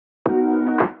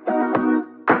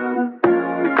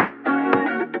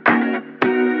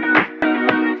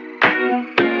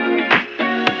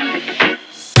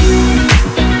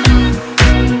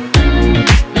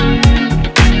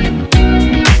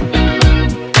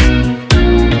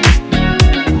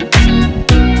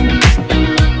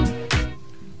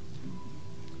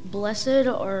Blessed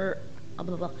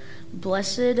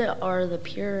are the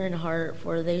pure in heart,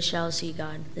 for they shall see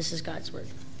God. This is God's word.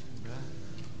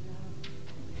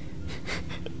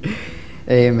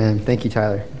 Amen. Thank you,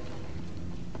 Tyler.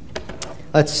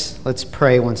 Let's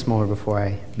pray once more before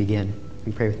I begin. Will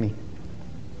you pray with me?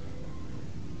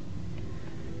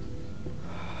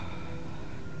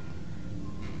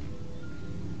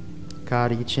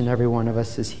 God, each and every one of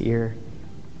us is here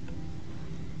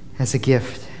as a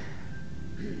gift.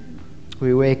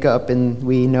 We wake up and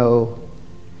we know,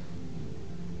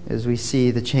 as we see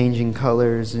the changing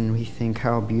colors and we think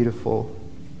how beautiful.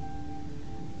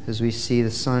 As we see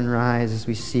the sunrise, as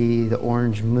we see the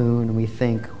orange moon, and we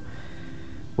think,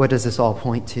 what does this all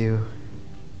point to?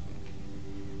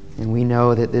 And we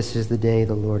know that this is the day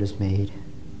the Lord has made,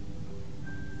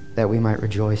 that we might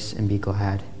rejoice and be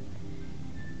glad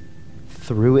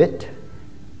through it,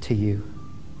 to you,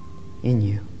 in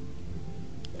you.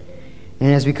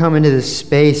 And as we come into this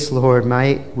space, Lord,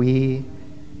 might we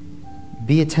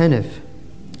be attentive,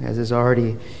 as has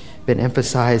already been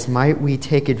emphasized. Might we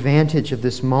take advantage of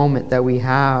this moment that we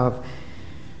have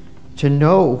to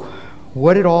know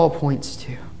what it all points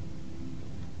to.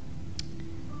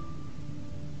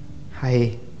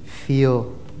 I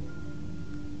feel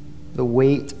the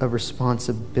weight of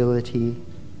responsibility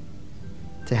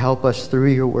to help us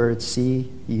through your word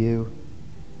see you.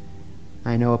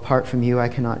 I know apart from you I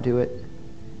cannot do it.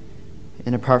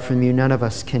 And apart from you none of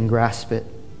us can grasp it.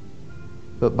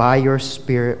 But by your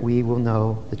Spirit we will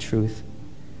know the truth.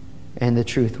 And the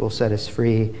truth will set us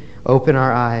free. Open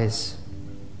our eyes,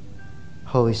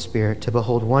 Holy Spirit, to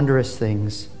behold wondrous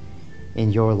things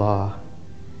in your law.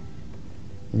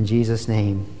 In Jesus'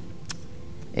 name,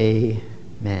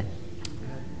 amen.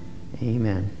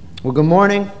 Amen. Well, good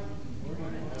morning.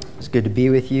 It's good to be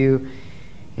with you,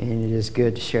 and it is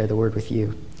good to share the word with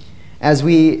you. As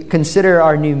we consider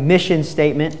our new mission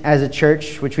statement as a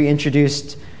church, which we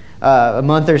introduced a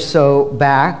month or so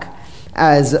back,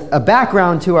 as a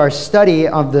background to our study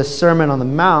of the Sermon on the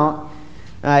Mount,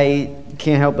 I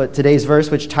can't help but today's verse,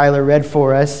 which Tyler read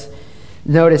for us,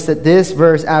 notice that this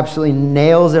verse absolutely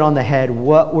nails it on the head,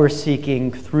 what we're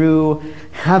seeking through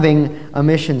having a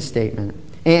mission statement.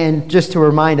 And just to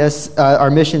remind us,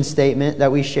 our mission statement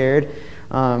that we shared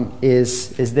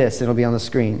is this. It'll be on the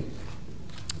screen.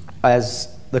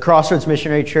 As the Crossroads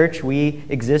Missionary Church, we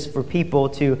exist for people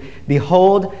to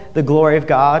behold the glory of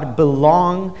God,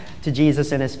 belong to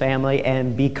Jesus and his family,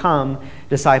 and become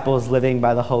disciples living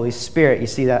by the Holy Spirit. You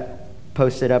see that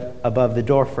posted up above the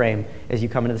door frame as you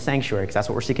come into the sanctuary, because that's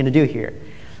what we're seeking to do here.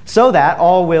 So that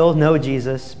all will know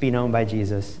Jesus, be known by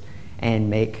Jesus, and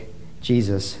make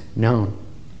Jesus known.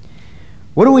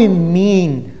 What do we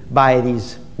mean by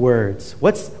these words?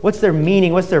 What's their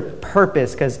meaning? What's their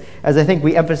purpose? Because as I think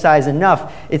we emphasize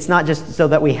enough, it's not just so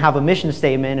that we have a mission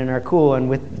statement and are cool and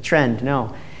with the trend.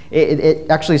 No, it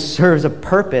actually serves a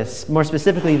purpose. More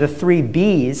specifically, the 3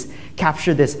 B's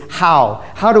capture this how.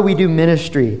 How do we do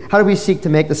ministry? How do we seek to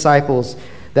make disciples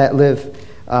that live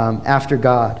after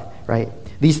God, right?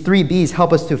 These 3 B's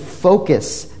help us to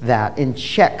focus that and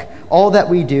check all that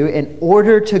we do in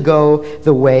order to go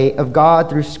the way of God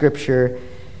through Scripture,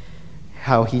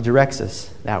 how he directs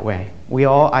us that way.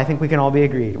 I think we can all be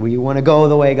agreed. We want to go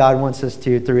the way God wants us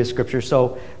to through his Scripture.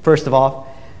 So first of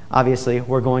all, obviously,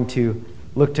 we're going to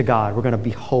look to God. We're going to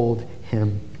behold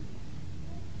him.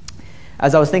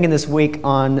 As I was thinking this week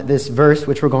on this verse,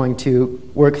 which we're going to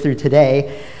work through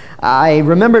today, I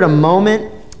remembered a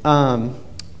moment.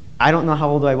 I don't know how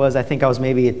old I was. I think I was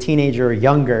maybe a teenager or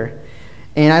younger.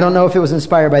 And I don't know if it was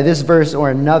inspired by this verse or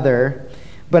another,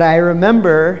 but I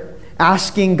remember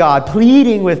asking God,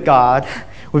 pleading with God,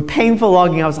 with painful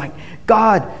longing. I was like,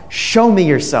 God, show me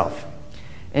yourself.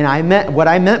 And what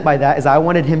I meant by that is I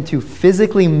wanted him to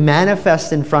physically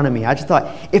manifest in front of me. I just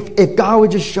thought, if God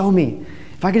would just show me,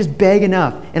 if I could just beg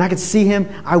enough and I could see him,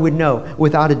 I would know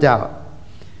without a doubt.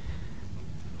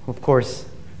 Of course,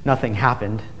 nothing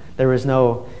happened. There was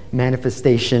no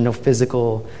manifestation, no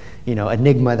physical,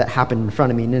 enigma that happened in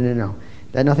front of me. No.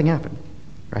 That nothing happened,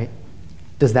 right?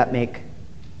 Does that make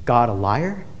God a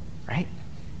liar, right?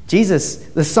 Jesus,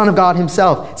 the Son of God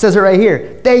himself, says it right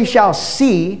here. They shall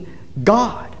see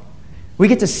God. We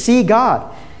get to see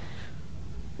God.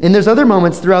 And there's other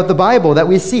moments throughout the Bible that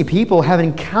we see people have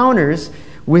encounters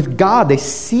with God. They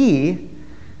see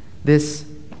this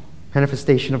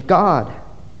manifestation of God.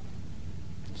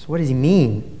 So what does he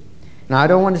mean? Now, I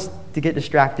don't want us to get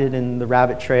distracted in the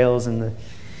rabbit trails and the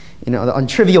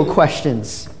untrivial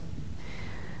questions.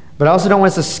 But I also don't want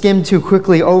us to skim too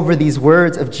quickly over these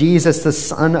words of Jesus, the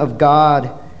Son of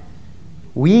God.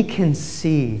 We can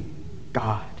see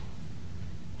God.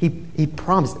 He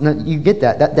promised. Now, you get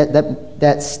that.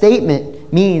 That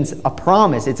statement means a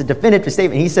promise. It's a definitive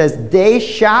statement. He says, they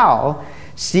shall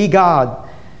see God.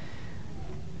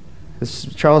 As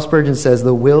Charles Spurgeon says,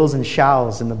 the wills and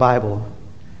shalls in the Bible,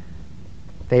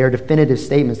 they are definitive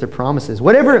statements. They're promises.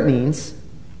 Whatever it means,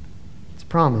 it's a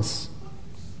promise.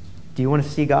 Do you want to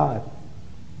see God?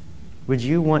 Would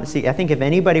you want to see? I think if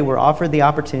anybody were offered the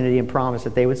opportunity and promised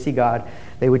that they would see God,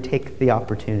 they would take the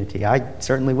opportunity. I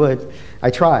certainly would. I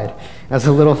tried as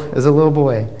a little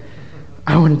boy.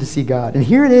 I wanted to see God. And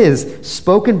here it is,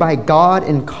 spoken by God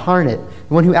incarnate,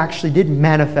 the one who actually did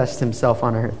manifest himself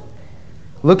on earth.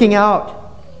 Looking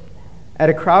out at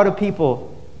a crowd of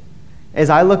people, as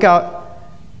I look out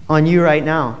on you right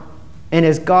now, and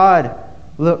as God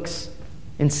looks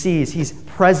and sees, he's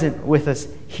present with us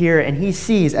here, and he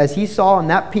sees, as he saw in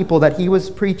that people that he was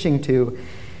preaching to,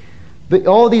 but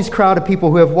all these crowd of people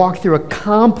who have walked through a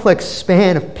complex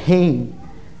span of pain,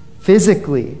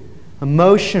 physically,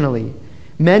 emotionally,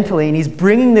 mentally, and he's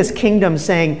bringing this kingdom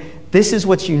saying, this is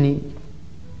what you need.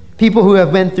 People who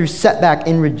have been through setback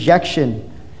and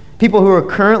rejection, people who are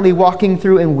currently walking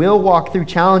through and will walk through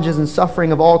challenges and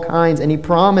suffering of all kinds, and he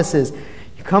promises,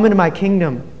 you come into my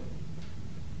kingdom,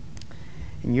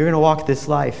 and you're going to walk this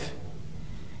life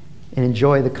and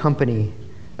enjoy the company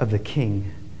of the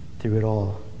King through it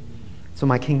all. So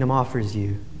my kingdom offers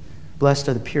you. Blessed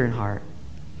are the pure in heart,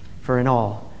 for in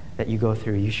all that you go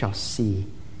through, you shall see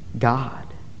God.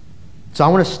 So I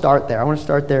want to start there. I want to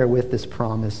start there with this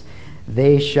promise.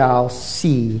 They shall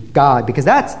see God. Because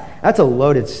that's a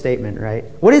loaded statement, right?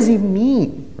 What does he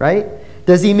mean, right?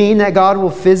 Does he mean that God will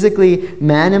physically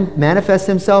manifest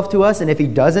himself to us, and if he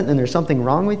doesn't, then there's something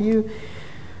wrong with you?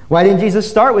 Why didn't Jesus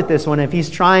start with this one if he's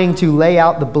trying to lay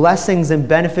out the blessings and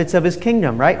benefits of his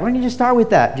kingdom, right? Why didn't you just start with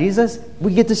that? Jesus,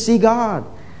 we get to see God.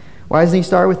 Why doesn't he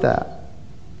start with that?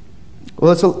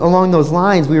 Well, it's along those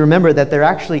lines, we remember that there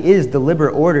actually is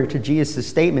deliberate order to Jesus'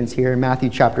 statements here in Matthew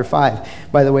chapter 5.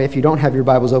 By the way, if you don't have your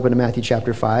Bibles open to Matthew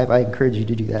chapter 5, I encourage you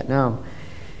to do that now.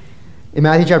 In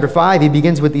Matthew chapter 5, he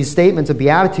begins with these statements of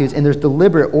Beatitudes, and there's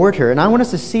deliberate order. And I want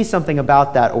us to see something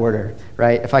about that order,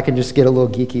 right? If I can just get a little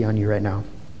geeky on you right now.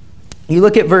 You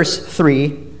look at verse 3,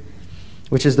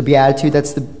 which is the Beatitude,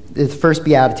 that's the first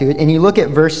Beatitude, and you look at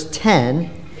verse 10,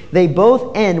 they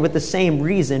both end with the same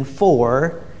reason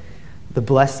for the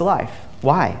blessed life.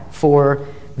 Why? For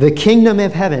the kingdom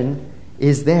of heaven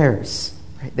is theirs.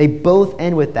 Right? They both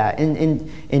end with that.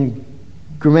 In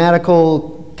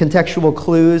grammatical, contextual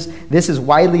clues, this is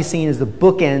widely seen as the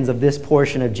bookends of this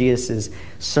portion of Jesus'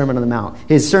 Sermon on the Mount.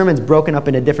 His sermon's broken up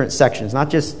into different sections, not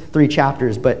just 3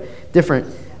 chapters, but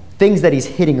different things that he's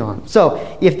hitting on.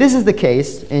 So if this is the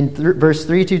case, and verse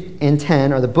 3 and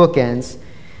 10 are the bookends,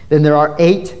 then there are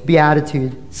 8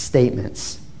 beatitude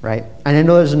statements, right? And I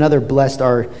know there's another blessed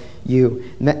are you,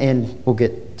 and we'll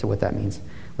get to what that means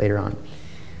later on.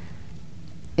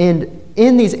 And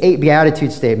in these 8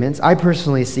 beatitude statements, I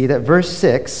personally see that verse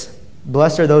 6,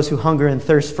 blessed are those who hunger and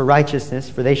thirst for righteousness,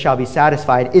 for they shall be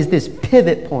satisfied, is this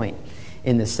pivot point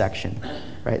in this section,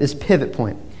 right? This pivot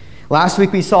point. Last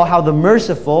week we saw how the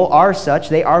merciful are such,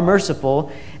 they are merciful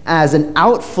as an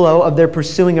outflow of their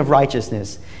pursuing of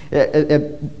righteousness.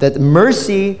 That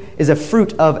mercy is a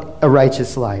fruit of a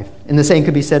righteous life. And the same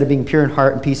could be said of being pure in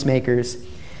heart and peacemakers.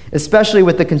 Especially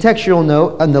with the contextual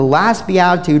note on the last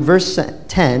beatitude, verse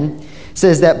 10,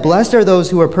 says that blessed are those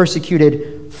who are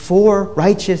persecuted for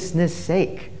righteousness'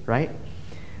 sake, right?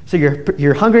 So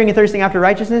you're hungering and thirsting after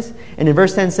righteousness, and in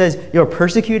verse 10 says you're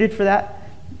persecuted for that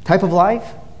type of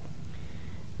life.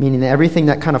 Meaning that everything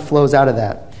that kind of flows out of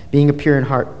that, being a pure in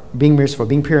heart, being merciful,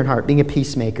 being pure in heart, being a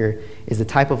peacemaker, is the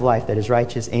type of life that is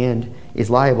righteous and is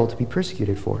liable to be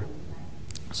persecuted for.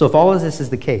 So if all of this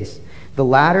is the case, the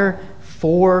latter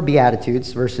 4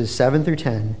 Beatitudes, verses 7 through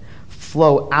 10,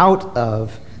 flow out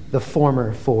of the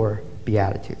former 4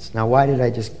 Beatitudes. Now, why did I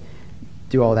just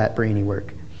do all that brainy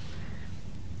work?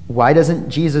 Why doesn't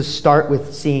Jesus start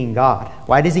with seeing God?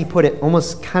 Why does he put it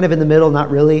almost kind of in the middle, not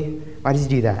really? Why does he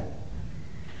do that?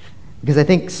 Because I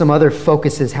think some other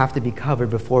focuses have to be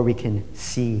covered before we can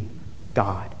see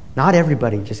God. Not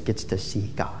everybody just gets to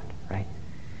see God, right?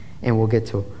 And we'll get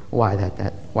to why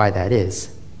that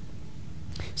is.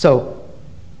 So,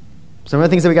 some of the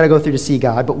things that we got to go through to see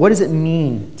God, but what does it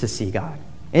mean to see God?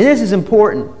 And this is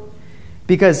important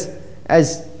because,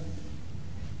 as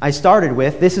I started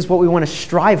with, this is what we want to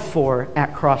strive for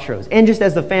at Crossroads. And just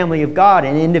as the family of God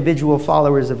and individual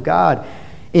followers of God,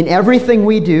 in everything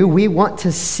we do, we want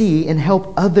to see and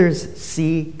help others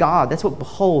see God. That's what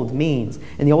behold means.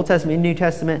 In the Old Testament and New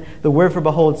Testament, the word for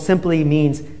behold simply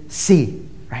means see,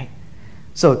 right?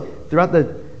 So throughout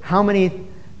how many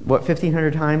what,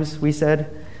 1,500 times we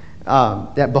said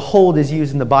that behold is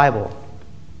used in the Bible.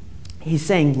 He's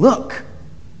saying, look,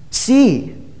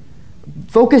 see,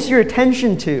 focus your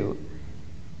attention to.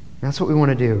 That's what we want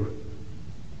to do.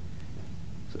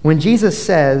 When Jesus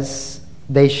says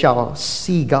they shall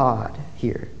see God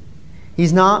here,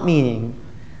 he's not meaning,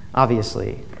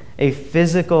 obviously, a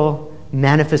physical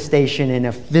manifestation and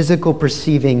a physical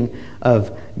perceiving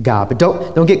of God. But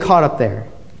don't get caught up there.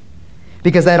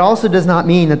 Because that also does not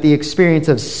mean that the experience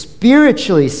of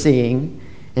spiritually seeing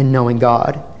and knowing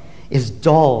God is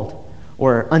dulled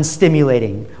or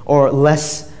unstimulating or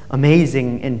less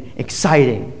amazing and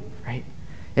exciting, right?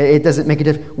 It doesn't make a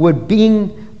difference.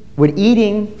 Would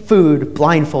eating food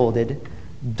blindfolded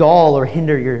dull or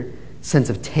hinder your sense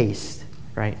of taste,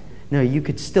 right? No, you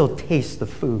could still taste the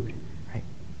food, right?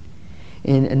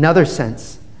 In another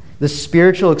sense, the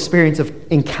spiritual experience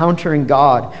of encountering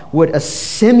God would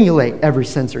assimilate every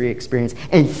sensory experience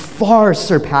and far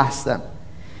surpass them.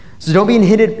 So don't be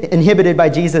inhibited by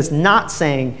Jesus not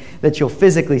saying that you'll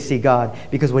physically see God,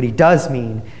 because what he does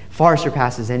mean far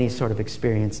surpasses any sort of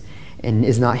experience and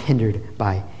is not hindered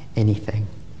by anything.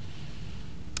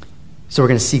 So we're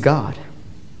going to see God.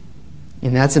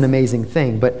 And that's an amazing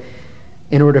thing. But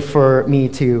in order for me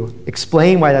to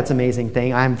explain why that's an amazing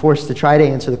thing, I'm forced to try to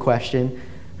answer the question,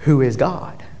 who is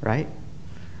God, right?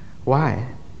 Why?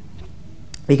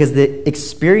 Because the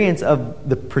experience of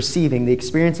the perceiving, the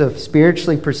experience of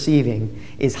spiritually perceiving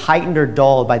is heightened or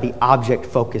dulled by the object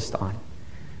focused on,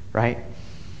 right?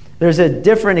 There's a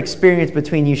different experience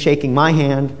between you shaking my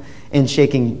hand and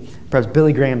shaking perhaps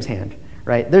Billy Graham's hand,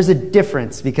 right? There's a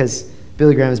difference because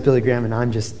Billy Graham is Billy Graham and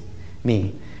I'm just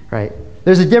me, right?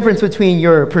 There's a difference between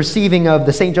your perceiving of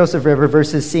the St. Joseph River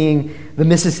versus seeing the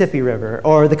Mississippi River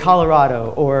or the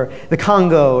Colorado or the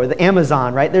Congo or the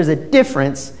Amazon, right? There's a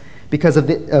difference because of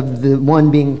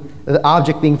the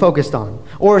object being focused on.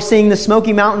 Or seeing the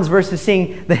Smoky Mountains versus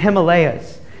seeing the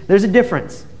Himalayas. There's a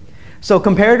difference. So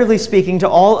comparatively speaking to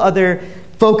all other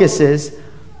focuses,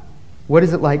 what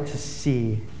is it like to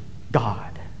see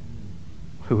God?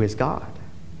 Who is God?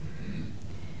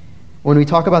 When we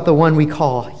talk about the one we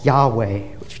call Yahweh,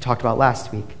 which we talked about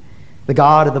last week, the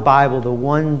God of the Bible, the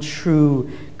one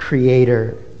true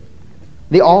creator,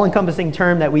 the all-encompassing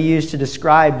term that we use to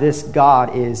describe this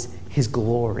God is his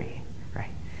glory, right?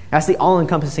 That's the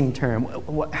all-encompassing term.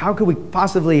 How could we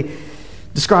possibly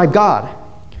describe God?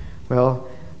 Well,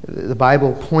 the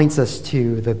Bible points us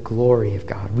to the glory of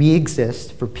God. We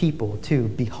exist for people to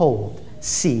behold,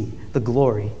 see the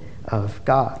glory of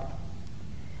God.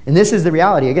 And this is the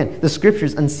reality. Again, the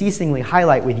scriptures unceasingly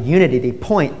highlight with unity. They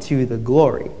point to the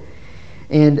glory.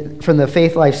 And from the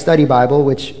Faith Life Study Bible,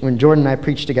 which when Jordan and I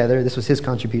preached together, this was his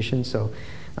contribution, so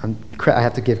I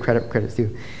have to give credit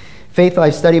due. Faith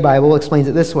Life Study Bible explains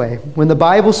it this way. When the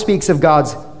Bible speaks of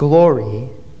God's glory,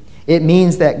 it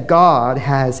means that God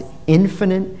has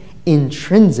infinite,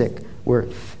 intrinsic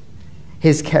worth.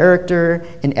 His character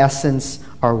and essence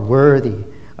are worthy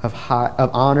of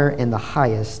honor and the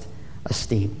highest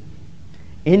esteem.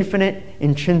 Infinite,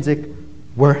 intrinsic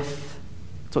worth.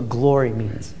 That's what glory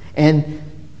means. And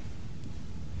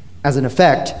as an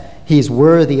effect, he is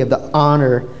worthy of the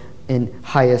honor and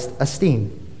highest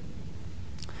esteem.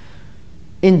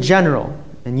 In general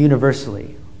and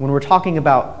universally, when we're talking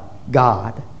about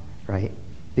God, right?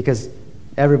 Because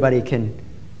everybody can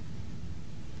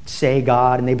say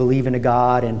God and they believe in a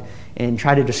God and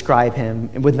try to describe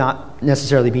him with not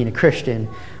necessarily being a Christian.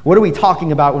 What are we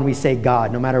talking about when we say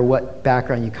God, no matter what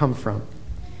background you come from?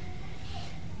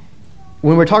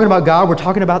 When we're talking about God, we're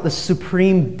talking about the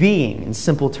supreme being in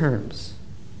simple terms.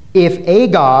 If a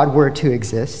God were to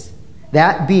exist,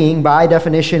 that being, by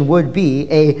definition, would be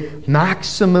a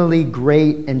maximally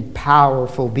great and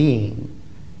powerful being.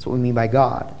 That's what we mean by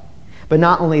God. But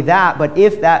not only that, but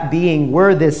if that being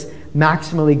were this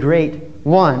maximally great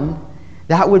one,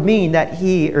 that would mean that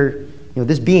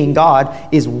this being,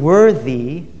 God, is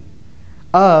worthy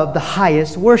of the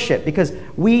highest worship. Because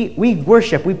we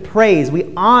worship, we praise,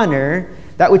 we honor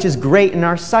that which is great in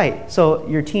our sight. So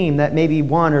your team that maybe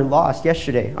won or lost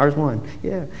yesterday, ours won,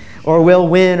 yeah. Or will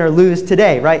win or lose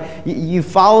today, right? You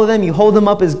follow them, you hold them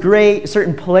up as great.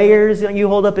 Certain players you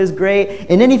hold up as great.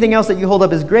 And anything else that you hold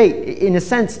up as great, in a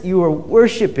sense, you are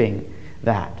worshiping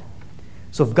that.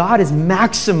 So if God is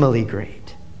maximally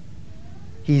great,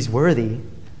 he's worthy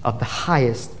of the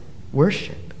highest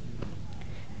worship.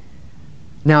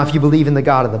 Now, if you believe in the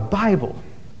God of the Bible,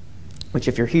 which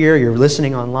if you're here, you're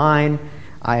listening online,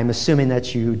 I am assuming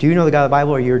that you do know the God of the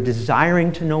Bible or you're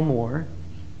desiring to know more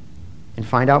and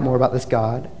find out more about this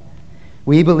God,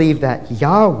 we believe that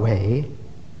Yahweh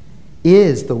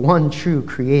is the one true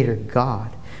creator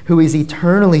God who is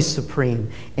eternally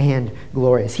supreme and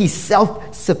glorious. He's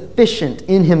self-sufficient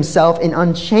in himself and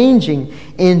unchanging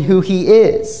in who he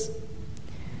is.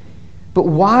 But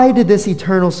why did this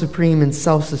eternal, supreme, and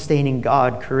self-sustaining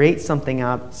God create something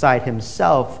outside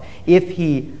himself if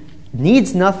he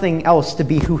needs nothing else to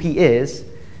be who he is?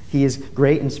 He is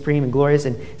great and supreme and glorious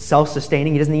and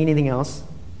self-sustaining. He doesn't need anything else.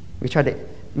 We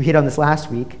hit on this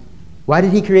last week. Why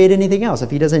did he create anything else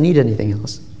if he doesn't need anything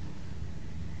else?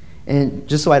 And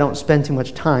just so I don't spend too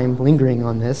much time lingering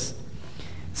on this,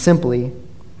 simply,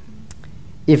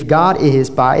 if God is,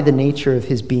 by the nature of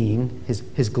his being,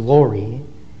 his glory,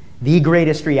 the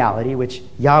greatest reality, which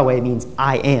Yahweh means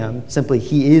I am, simply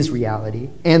he is reality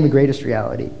and the greatest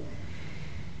reality.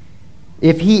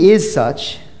 If he is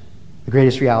such, the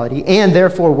greatest reality, and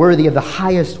therefore worthy of the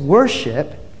highest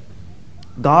worship,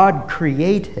 God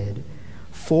created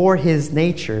for his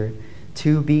nature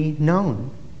to be known,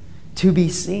 to be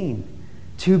seen,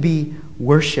 to be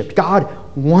worshipped. God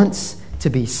wants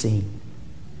to be seen.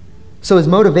 So his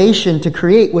motivation to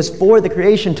create was for the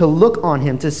creation to look on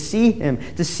him, to see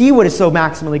what is so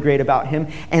maximally great about him,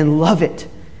 and love it,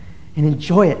 and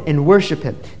enjoy it, and worship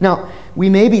him. Now, we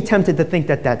may be tempted to think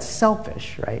that that's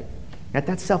selfish, right?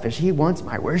 That's selfish. He wants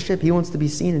my worship. He wants to be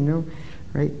seen and known,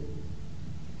 right?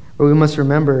 But we must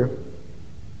remember,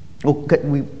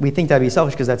 we think that'd be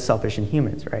selfish because that's selfish in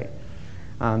humans, right?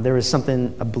 There was a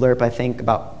blurb, I think,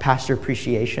 about pastor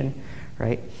appreciation,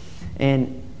 right?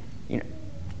 And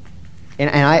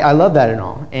I love that and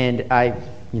all. And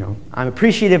I'm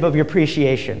appreciative of your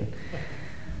appreciation.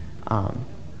 Where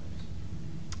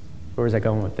was I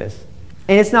going with this?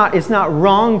 And it's not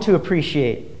wrong to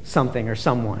appreciate something or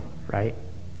someone, right?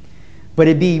 But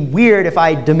it'd be weird if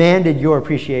I demanded your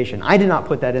appreciation. I did not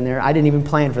put that in there. I didn't even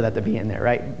plan for that to be in there,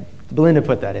 right? Belinda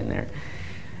put that in there.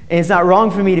 And it's not wrong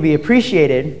for me to be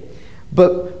appreciated,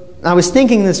 but I was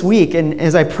thinking this week, and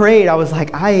as I prayed, I was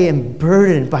like, I am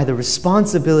burdened by the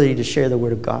responsibility to share the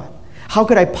Word of God. How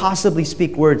could I possibly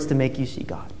speak words to make you see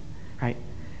God, right?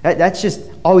 That's just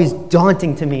always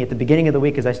daunting to me at the beginning of the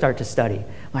week as I start to study.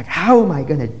 I'm like, how am I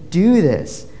going to do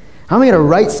this? How am I going to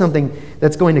write something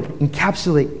that's going to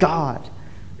encapsulate God,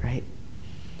 right?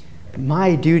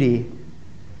 My duty,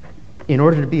 in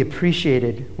order to be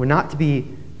appreciated, would not to be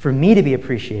for me to be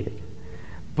appreciated,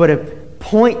 but to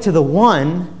point to the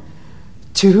one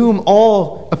to whom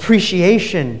all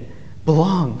appreciation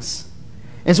belongs.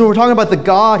 And so we're talking about the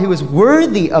God who is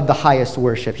worthy of the highest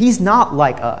worship. He's not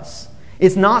like us.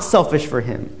 It's not selfish for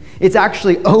him. It's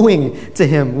actually owing to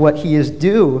him what he is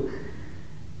due.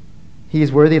 He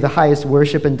is worthy of the highest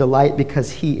worship and delight because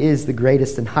he is the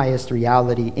greatest and highest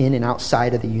reality in and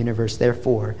outside of the universe.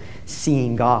 Therefore,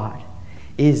 seeing God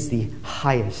is the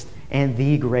highest and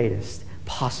the greatest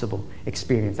possible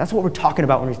experience. That's what we're talking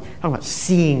about when we're talking about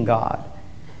seeing God.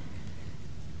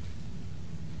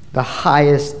 The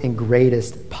highest and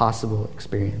greatest possible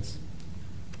experience.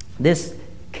 This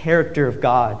character of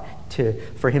God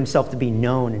for himself to be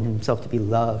known and himself to be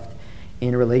loved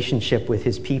in relationship with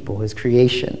his people, his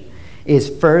creation, is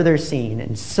further seen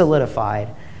and solidified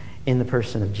in the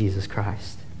person of Jesus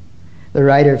Christ. The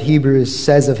writer of Hebrews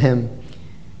says of him,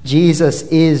 Jesus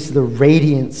is the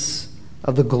radiance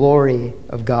of the glory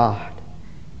of God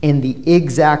and the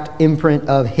exact imprint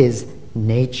of his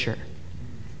nature.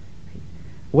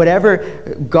 Whatever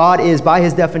God is, by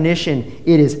his definition,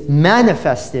 it is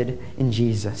manifested in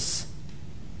Jesus.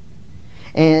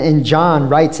 And John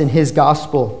writes in his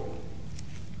gospel,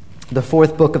 the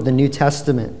fourth book of the New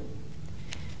Testament,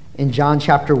 in John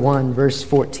chapter 1, verse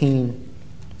 14,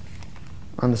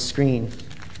 on the screen,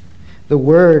 the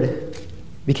Word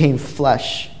became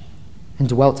flesh and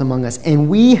dwelt among us, and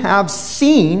we have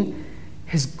seen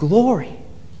his glory,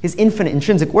 his infinite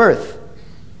intrinsic worth,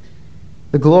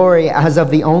 the glory as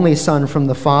of the only Son from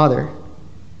the Father,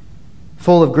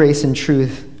 full of grace and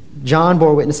truth. John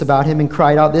bore witness about him and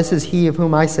cried out, "This is he of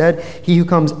whom I said, he who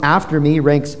comes after me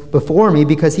ranks before me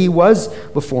because he was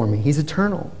before me." He's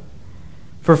eternal.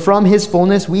 For from his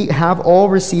fullness we have all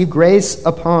received grace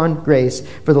upon grace.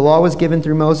 For the law was given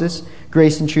through Moses,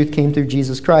 grace and truth came through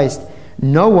Jesus Christ.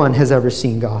 No one has ever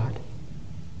seen God.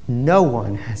 No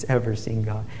one has ever seen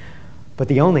God. But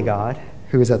the only God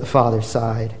who is at the Father's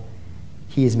side,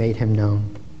 he has made him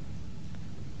known.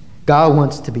 God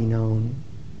wants to be known.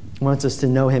 He wants us to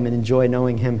know him and enjoy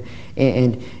knowing him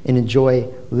and enjoy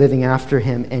living after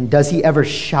him. And does he ever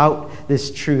shout this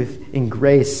truth in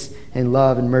grace and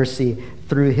love and mercy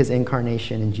through his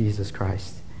incarnation in Jesus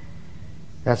Christ?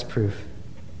 That's proof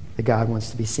that God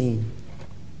wants to be seen.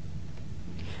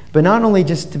 But not only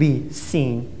just to be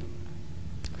seen,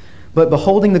 but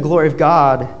beholding the glory of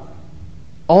God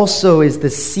also is the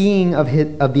seeing of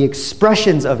the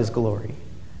expressions of his glory.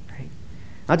 Right?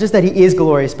 Not just that he is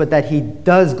glorious, but that he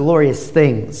does glorious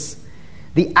things.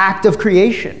 The act of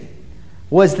creation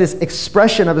was this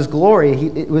expression of his glory.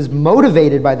 It was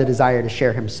motivated by the desire to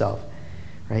share himself.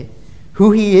 Right?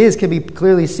 Who he is can be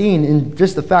clearly seen in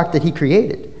just the fact that he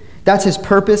created. That's his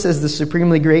purpose as the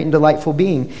supremely great and delightful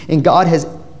being. And God has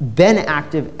been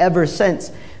active ever since,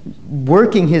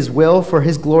 working his will for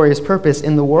his glorious purpose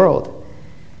in the world.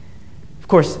 Of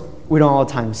course, we don't all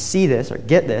the time see this or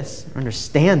get this, or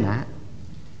understand that.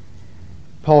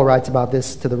 Paul writes about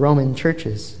this to the Roman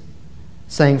churches,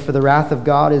 saying, "For the wrath of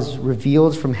God is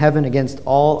revealed from heaven against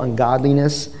all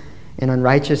ungodliness and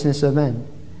unrighteousness of men,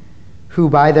 who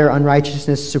by their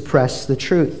unrighteousness suppress the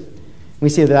truth." We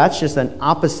see that that's just an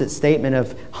opposite statement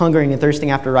of hungering and thirsting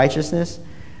after righteousness.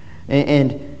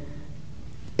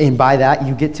 And by that,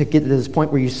 you get to this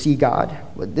point where you see God.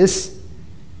 But this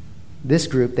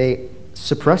group, they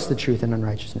suppress the truth and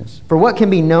unrighteousness. For what can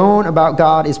be known about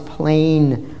God is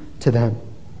plain to them,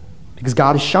 because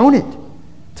God has shown it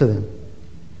to them.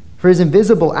 For his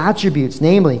invisible attributes,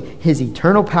 namely his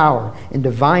eternal power and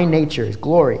divine nature, his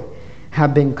glory,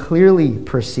 have been clearly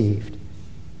perceived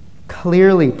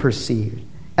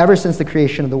ever since the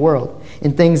creation of the world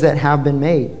in things that have been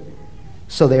made,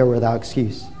 so they are without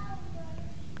excuse.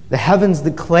 The heavens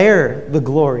declare the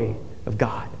glory of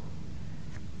God.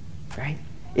 Right?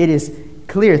 It is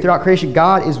clear throughout creation,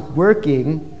 God is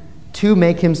working to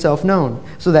make himself known,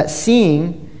 so that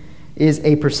seeing is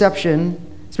a perception,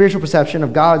 spiritual perception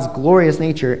of God's glorious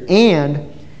nature, and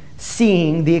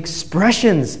seeing the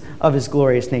expressions of his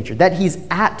glorious nature, that he's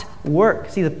at work.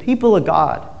 See, the people of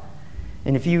God,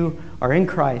 and if you are in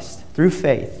Christ through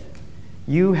faith,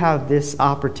 you have this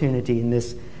opportunity and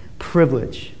this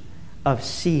privilege of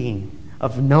seeing,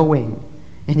 of knowing,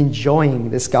 and enjoying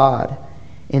this God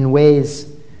in ways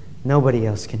nobody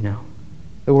else can know.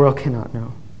 The world cannot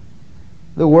know.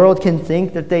 The world can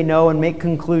think that they know and make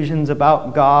conclusions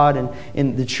about God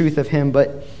and the truth of him,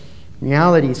 but in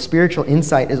reality, spiritual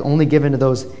insight is only given to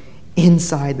those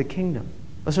inside the kingdom.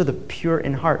 Those are the pure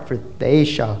in heart, for they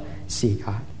shall see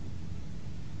God.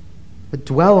 But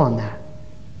dwell on that.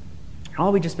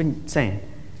 All we've just been saying,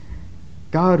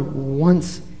 God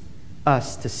wants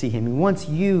us to see him. He wants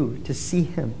you to see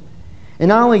him. And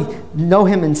not only know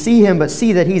him and see him, but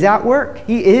see that he's at work.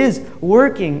 He is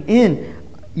working in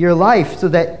your life so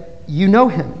that you know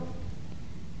him.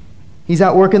 He's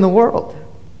at work in the world.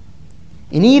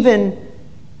 And even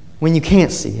when you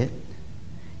can't see it,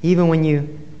 even when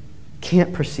you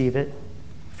can't perceive it,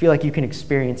 feel like you can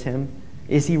experience him.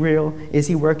 Is he real? Is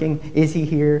he working? Is he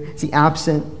here? Is he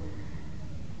absent?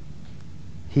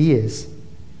 He is.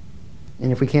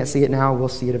 And if we can't see it now, we'll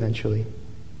see it eventually.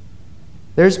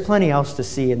 There's plenty else to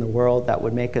see in the world that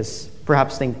would make us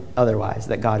perhaps think otherwise,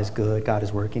 that God is good, God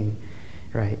is working,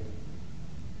 right?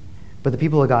 But the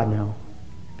people of God know.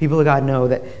 People of God know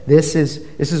that this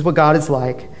is what God is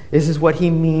like. This is what he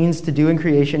means to do in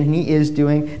creation, and he is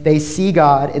doing. They see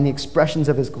God in the expressions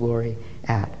of his glory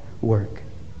at work.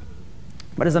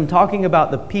 But as I'm talking about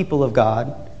the people of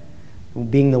God,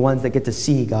 being the ones that get to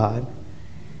see God,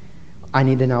 I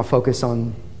need to now focus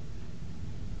on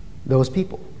those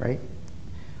people, right?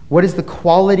 What is the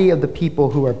quality of the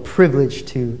people who are privileged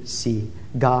to see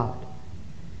God?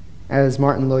 As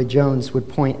Martin Lloyd-Jones would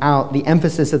point out, the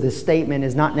emphasis of this statement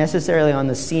is not necessarily on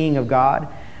the seeing of God,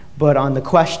 but on the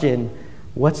question,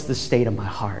 what's the state of my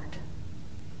heart?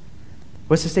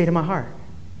 What's the state of my heart?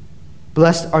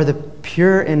 Blessed are the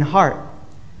pure in heart,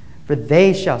 for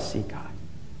they shall see God.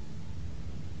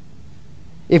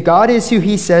 If God is who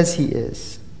he says he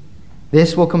is,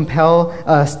 this will compel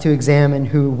us to examine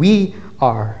who we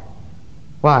are.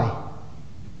 Why?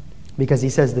 Because he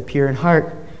says the pure in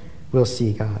heart will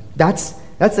see God. That's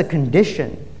a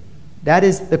condition. That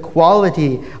is the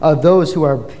quality of those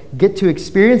who get to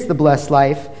experience the blessed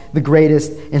life, the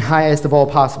greatest and highest of all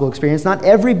possible experience. Not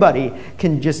everybody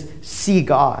can just see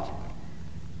God.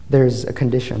 There's a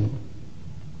condition.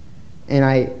 And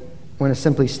I want to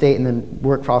simply state and then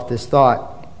work off this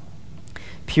thought.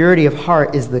 Purity of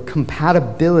heart is the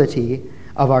compatibility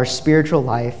of our spiritual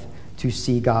life to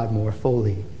see God more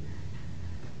fully.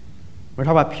 We're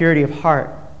talking about purity of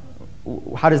heart.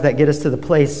 How does that get us to the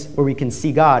place where we can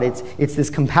see God? It's this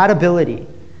compatibility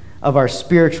of our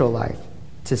spiritual life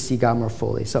to see God more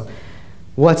fully. So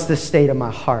what's the state of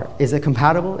my heart? Is it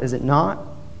compatible? Is it not?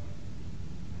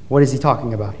 What is he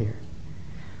talking about here?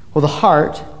 Well, the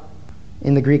heart,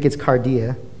 in the Greek it's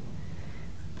cardia,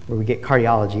 where we get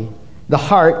cardiology, the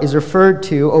heart is referred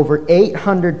to over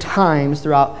 800 times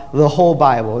throughout the whole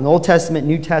Bible, in the Old Testament,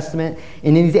 New Testament.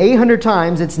 And in these 800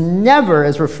 times, it's never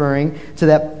as referring to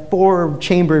that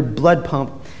four-chambered blood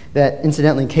pump that,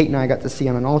 incidentally, Kate and I got to see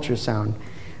on an ultrasound.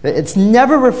 It's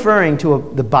never referring to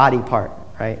the body part,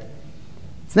 right?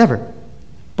 It's never.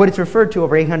 But it's referred to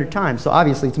over 800 times, so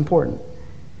obviously it's important.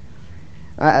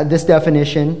 This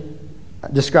definition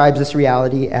describes this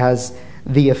reality as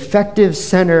the effective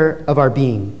center of our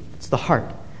being. It's the heart.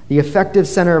 The effective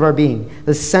center of our being.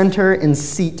 The center and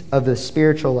seat of the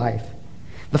spiritual life.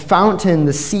 The fountain,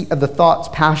 the seat of the thoughts,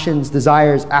 passions,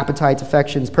 desires, appetites,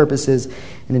 affections, purposes,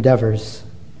 and endeavors.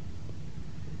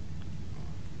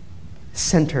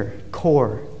 Center,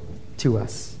 core to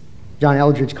us. John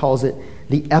Eldridge calls it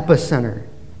the epicenter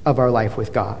of our life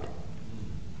with God.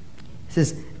 This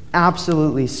is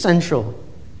absolutely central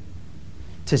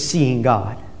to seeing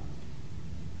God.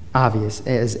 Obvious,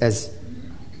 as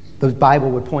the Bible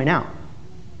would point out.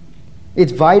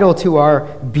 It's vital to our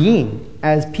being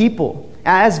as people.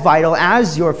 As vital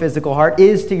as your physical heart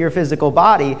is to your physical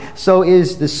body, so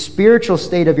is the spiritual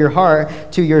state of your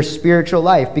heart to your spiritual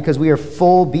life, because we are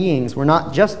full beings. We're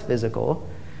not just physical.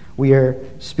 We are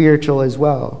spiritual as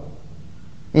well.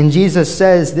 And Jesus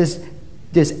says this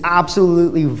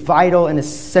absolutely vital and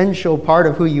essential part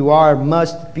of who you are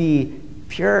must be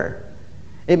pure.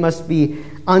 It must be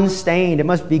unstained. It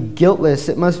must be guiltless.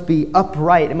 It must be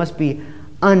upright. It must be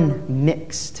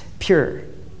unmixed, pure.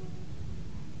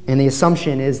 And the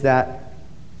assumption is that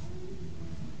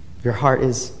our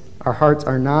hearts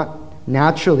are not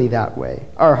naturally that way.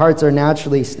 Our hearts are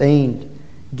naturally stained,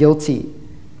 guilty,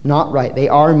 not right. They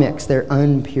are mixed. They're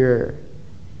unpure.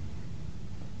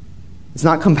 It's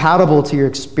not compatible to your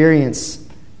experience,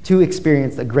 to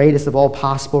experience the greatest of all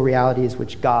possible realities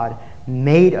which God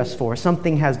made us for.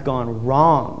 Something has gone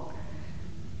wrong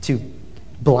to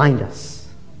blind us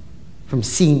from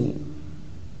seeing.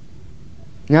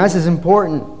 Now, this is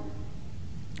important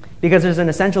because there's an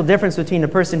essential difference between a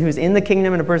person who's in the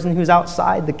kingdom and a person who's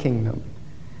outside the kingdom.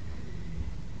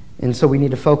 And so we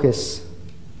need to focus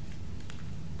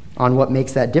on what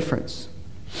makes that difference.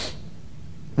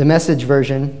 The Message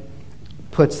version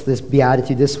puts this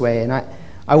beatitude this way, and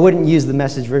I wouldn't use the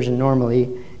Message version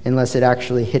normally unless it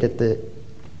actually hit at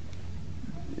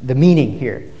the meaning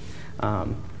here.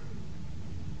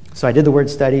 So I did the word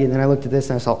study, and then I looked at this,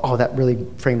 and I saw, oh, that really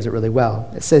frames it really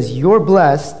well. It says, you're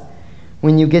blessed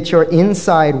when you get your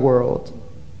inside world,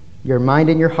 your mind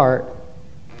and your heart,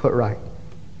 put right.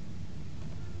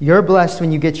 You're blessed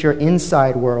when you get your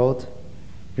inside world,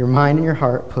 your mind and your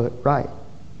heart put right.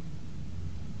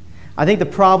 I think the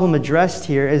problem addressed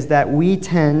here is that we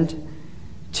tend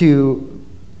to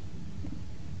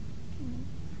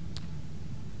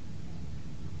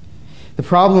the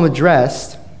problem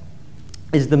addressed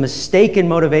is the mistaken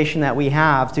motivation that we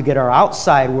have to get our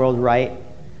outside world right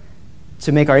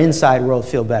to make our inside world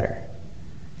feel better,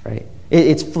 right?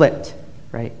 It's flipped,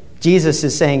 right? Jesus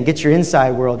is saying, get your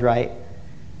inside world right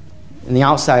and the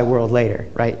outside world later,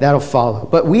 right? That'll follow.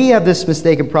 But we have this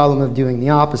mistaken problem of doing the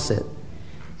opposite.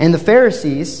 And the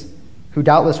Pharisees, who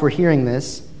doubtless were hearing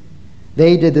this,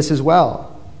 they did this as well.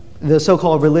 The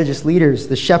so-called religious leaders,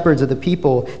 the shepherds of the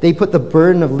people, they put the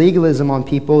burden of legalism on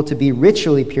people to be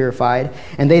ritually purified,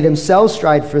 and they themselves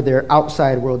strive for their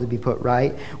outside world to be put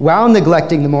right, while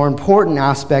neglecting the more important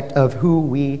aspect of who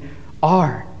we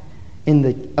are in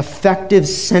the effective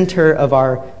center of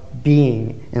our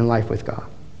being in life with God.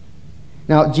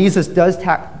 Now, Jesus does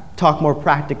talk more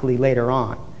practically later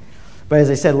on, but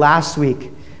as I said last week,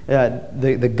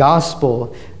 the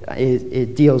gospel,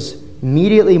 it deals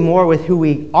immediately more with who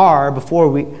we are before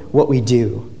what we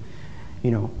do.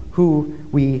 You know, who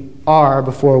we are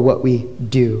before what we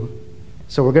do.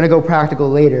 So we're going to go practical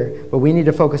later, but we need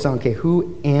to focus on, okay,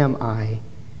 who am I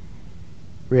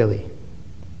really?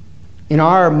 In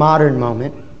our modern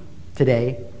moment,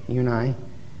 today, you and I,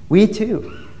 we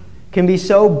too can be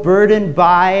so burdened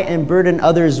by and burden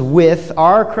others with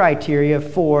our criteria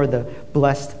for the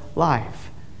blessed life,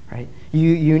 right?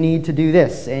 You need to do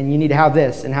this, and you need to have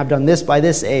this, and have done this by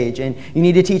this age, and you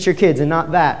need to teach your kids, and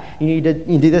not that. You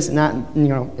do this, and not,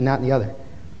 and that, and the other,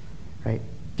 right?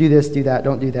 Do this, do that,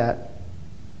 don't do that,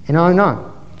 and on and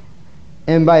on.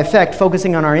 And by effect,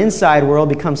 focusing on our inside world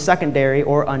becomes secondary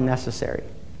or unnecessary.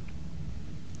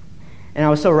 And I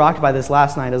was so rocked by this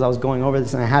last night as I was going over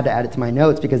this, and I had to add it to my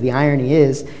notes, because the irony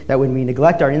is that when we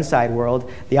neglect our inside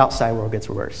world, the outside world gets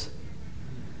worse.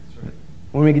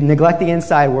 When we neglect the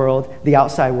inside world, the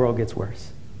outside world gets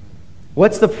worse.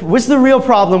 What's the real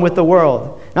problem with the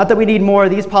world? Not that we need more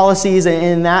of these policies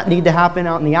and that need to happen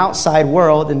out in the outside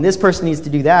world, and this person needs to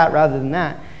do that rather than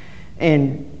that.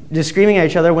 And just screaming at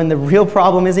each other when the real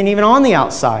problem isn't even on the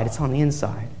outside, it's on the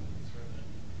inside.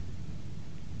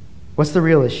 What's the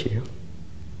real issue?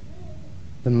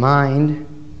 The mind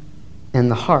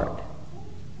and the heart.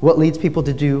 What leads people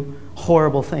to do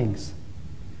horrible things?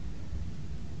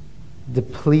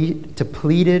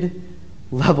 Depleted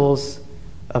levels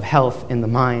of health in the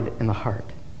mind and the heart.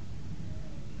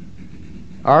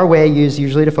 Our way is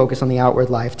usually to focus on the outward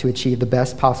life to achieve the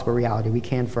best possible reality we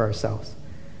can for ourselves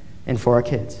and for our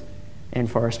kids and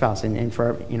for our spouse and for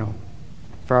our,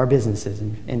 for our businesses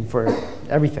and for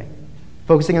everything.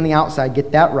 Focusing on the outside,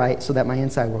 get that right so that my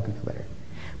inside world can feel better.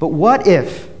 But what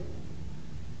if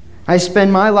I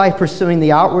spend my life pursuing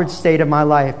the outward state of my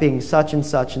life being such and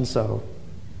such and so,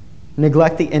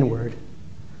 neglect the inward,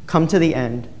 come to the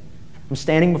end, I'm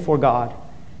standing before God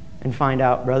and find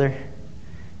out, brother,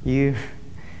 you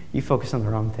focus on the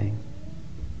wrong thing,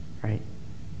 right?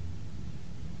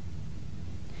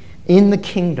 In the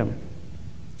kingdom,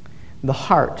 the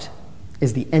heart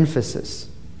is the emphasis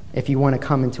if you want to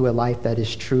come into a life that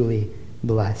is truly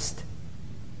blessed.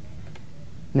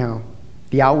 Now,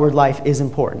 the outward life is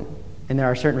important, and there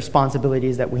are certain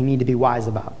responsibilities that we need to be wise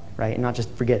about, right? And not just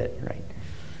forget it, right?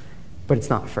 But it's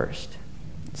not first.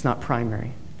 It's not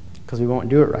primary, because we won't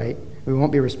do it right. We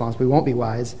won't be responsible. We won't be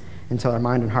wise until our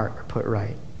mind and heart are put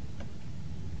right.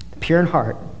 The pure in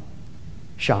heart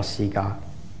shall see God.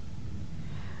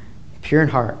 The pure in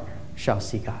heart shall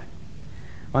see God.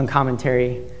 One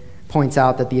commentary points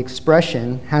out that the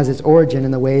expression has its origin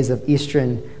in the ways of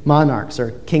Eastern monarchs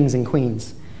or kings and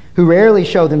queens, who rarely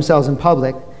show themselves in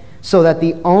public, so that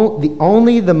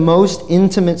only the most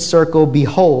intimate circle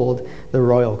behold the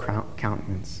royal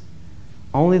countenance.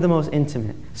 Only the most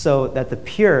intimate, so that the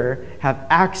pure have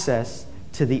access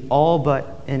to the all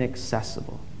but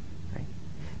inaccessible. Right?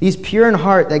 These pure in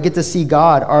heart that get to see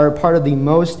God are a part of the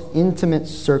most intimate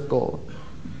circle.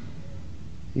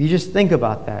 You just think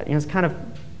about that.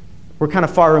 We're kind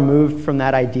of far removed from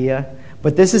that idea,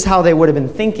 but this is how they would have been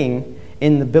thinking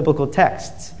in the biblical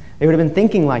texts. They would have been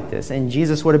thinking like this, and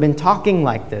Jesus would have been talking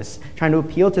like this, trying to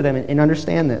appeal to them and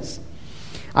understand this.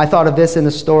 I thought of this in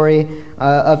the story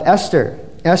of Esther.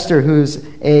 Esther, who's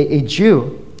a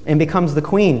Jew and becomes the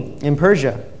queen in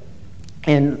Persia.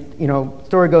 And,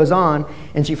 story goes on,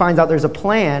 and she finds out there's a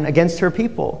plan against her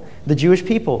people, the Jewish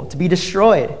people, to be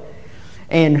destroyed.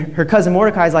 And her cousin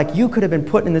Mordecai is like, you could have been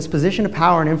put in this position of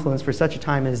power and influence for such a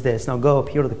time as this. Now go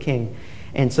appeal to the king.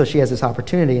 And so she has this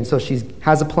opportunity. And so she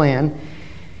has a plan.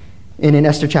 And in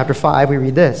Esther chapter 5, we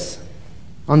read this.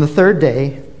 On the third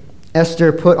day,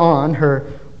 Esther put on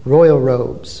her royal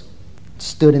robes,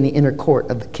 stood in the inner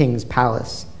court of the king's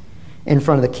palace, in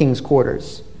front of the king's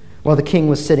quarters, while the king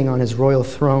was sitting on his royal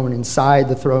throne inside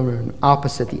the throne room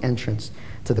opposite the entrance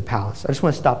to the palace. I just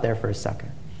want to stop there for a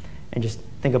second and just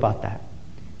think about that.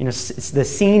 The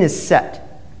scene is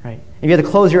set, right? And you have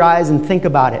to close your eyes and think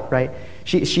about it, right?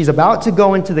 She's about to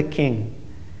go into the king,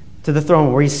 to the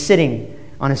throne where he's sitting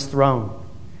on his throne.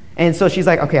 And so she's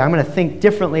like, okay, I'm going to think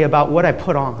differently about what I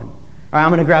put on. All right, I'm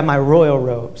going to grab my royal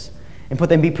robes and put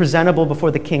them, be presentable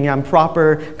before the king. I'm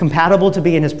proper, compatible to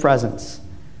be in his presence.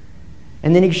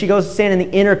 And then she goes to stand in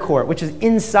the inner court, which is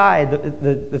inside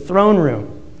the throne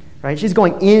room, right? She's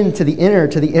going into the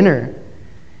inner.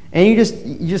 And you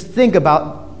just think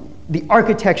about the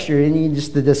architecture and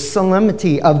the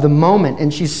solemnity of the moment.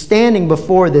 And she's standing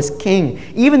before this king.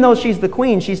 Even though she's the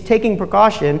queen, she's taking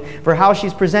precaution for how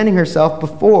she's presenting herself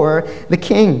before the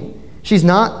king. She's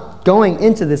not going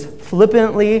into this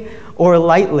flippantly or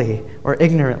lightly or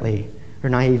ignorantly or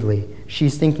naively.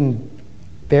 She's thinking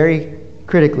very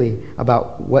critically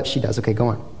about what she does. Okay, go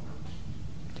on.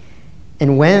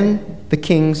 And when the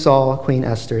king saw Queen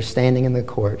Esther standing in the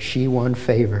court, she won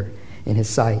favor in his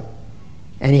sight.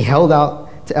 And he held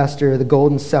out to Esther the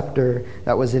golden scepter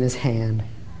that was in his hand.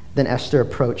 Then Esther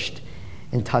approached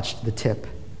and touched the tip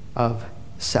of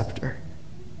the scepter.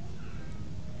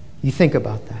 You think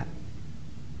about that.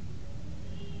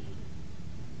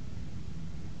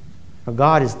 Now,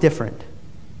 God is different.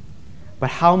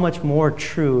 But how much more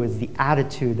true is the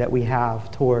attitude that we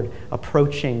have toward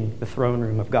approaching the throne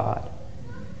room of God?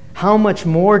 How much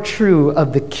more true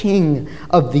of the King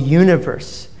of the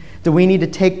universe do we need to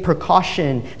take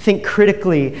precaution, think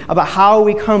critically about how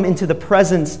we come into the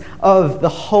presence of the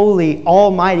holy,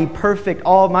 almighty, perfect,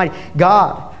 almighty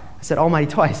God? I said almighty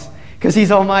twice because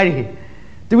he's almighty.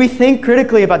 Do we think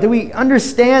critically about, do we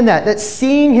understand that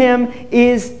seeing him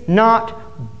is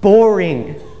not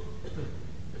boring?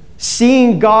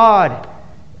 Seeing God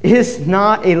is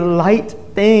not a light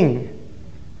thing.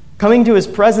 Coming to his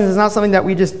presence is not something that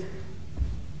we just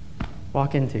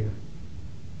walk into.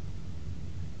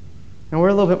 And we're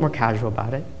a little bit more casual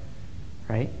about it.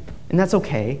 right? And that's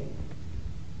okay.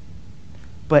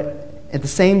 But at the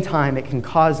same time, it can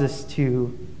cause us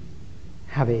to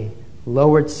have a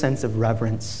lowered sense of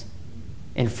reverence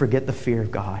and forget the fear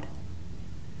of God.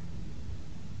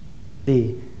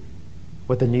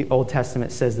 What the New Old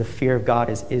Testament says, the fear of God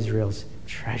is Israel's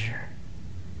treasure.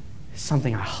 It's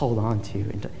something I hold on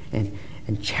to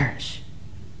and cherish.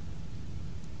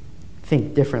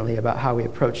 Think differently about how we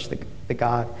approach the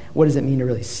God. What does it mean to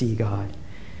really see God?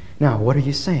 Now, what are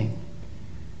you saying?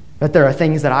 That there are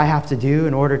things that I have to do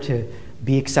in order to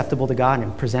be acceptable to God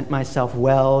and present myself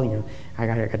well. I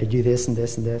got to do this and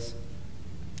this and this.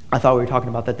 I thought we were talking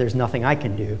about that there's nothing I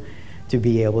can do to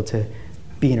be able to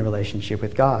be in a relationship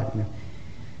with God.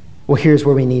 Well, here's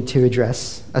where we need to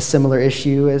address a similar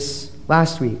issue as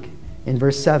last week. In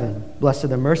verse 7, blessed are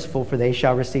the merciful, for they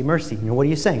shall receive mercy. What are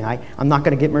you saying? I'm not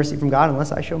going to get mercy from God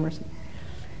unless I show mercy.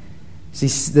 See,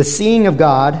 the seeing of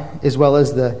God as well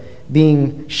as the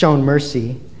being shown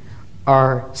mercy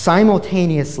are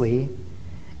simultaneously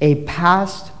a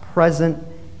past, present,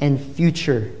 and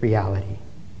future reality.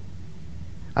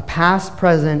 A past,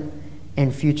 present,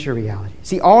 and future reality.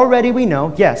 See, already we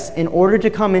know, yes, in order to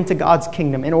come into God's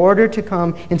kingdom, in order to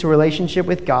come into relationship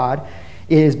with God,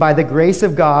 it is by the grace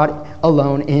of God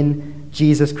alone in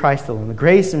Jesus Christ alone. The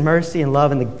grace and mercy and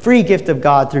love and the free gift of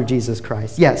God through Jesus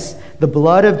Christ. Yes, the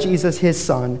blood of Jesus, his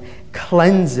Son,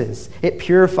 cleanses. It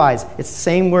purifies. It's the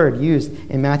same word used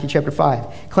in Matthew chapter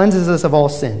 5. Cleanses us of all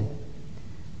sin.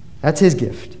 That's his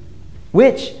gift.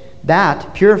 Which,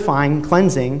 that purifying,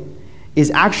 cleansing, is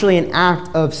actually an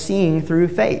act of seeing through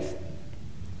faith.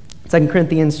 2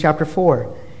 Corinthians chapter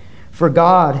 4. For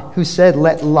God, who said,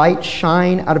 let light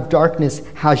shine out of darkness,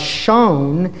 has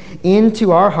shone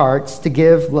into our hearts to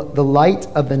give the light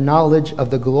of the knowledge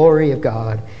of the glory of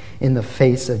God in the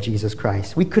face of Jesus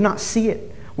Christ. We could not see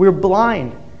it. We were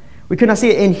blind. We could not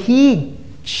see it. And he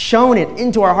shone it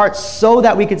into our hearts so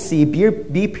that we could see,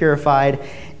 be purified,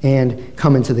 and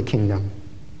come into the kingdom.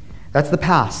 That's the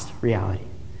past reality.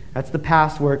 That's the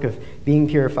past work of being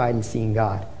purified and seeing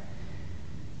God.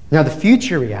 Now, the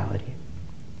future reality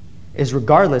is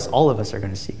regardless, all of us are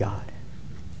going to see God.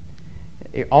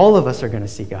 All of us are going to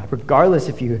see God. Regardless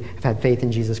if you have had faith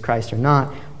in Jesus Christ or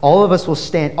not, all of us will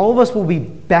stand. All of us will be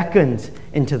beckoned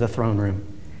into the throne room,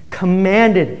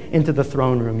 commanded into the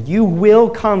throne room. You will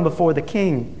come before the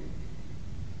King.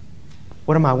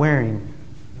 What am I wearing?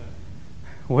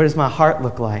 What does my heart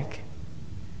look like?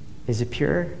 Is it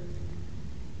pure?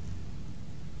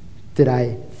 Did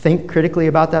I think critically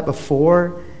about that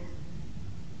before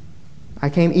I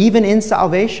came? Even in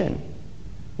salvation,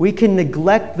 we can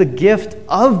neglect the gift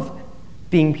of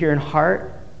being pure in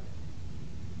heart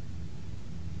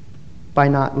by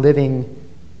not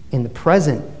living in the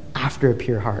present after a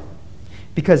pure heart.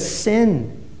 Because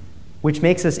sin, which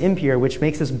makes us impure, which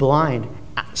makes us blind,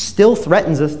 still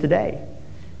threatens us today.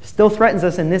 Still threatens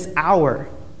us in this hour.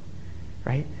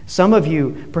 Right? Some of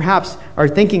you perhaps are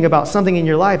thinking about something in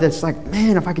your life that's like,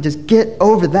 man, if I could just get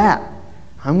over that,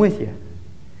 I'm with you.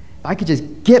 If I could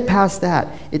just get past that,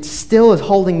 it still is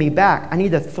holding me back. I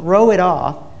need to throw it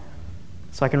off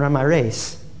so I can run my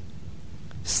race.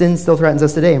 Sin still threatens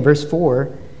us today. In verse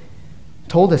 4,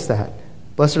 told us that.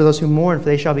 Blessed are those who mourn, for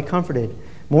they shall be comforted.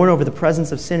 Mourn over the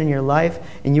presence of sin in your life,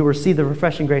 and you will receive the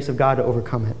refreshing grace of God to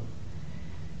overcome it.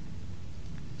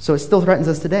 So it still threatens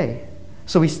us today.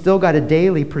 So we still got to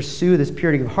daily pursue this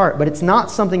purity of heart, but it's not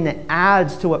something that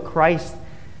adds to what Christ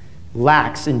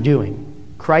lacks in doing.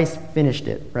 Christ finished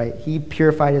it, right? He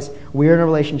purified us. We're in a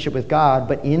relationship with God,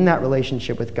 but in that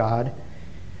relationship with God,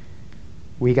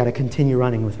 we got to continue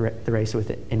running with the race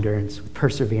with endurance, with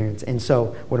perseverance. And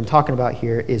so what I'm talking about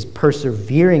here is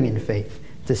persevering in faith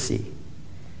to see.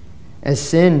 As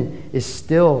sin is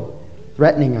still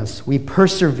threatening us, we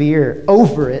persevere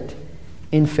over it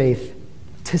in faith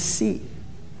to see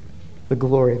the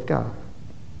glory of God.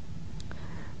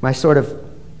 My sort of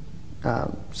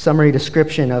summary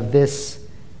description of this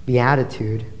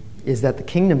beatitude is that the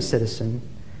kingdom citizen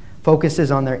focuses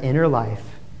on their inner life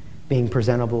being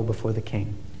presentable before the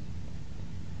King.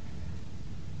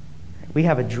 We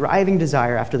have a driving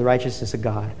desire after the righteousness of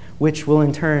God, which will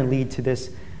in turn lead to this,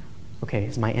 okay,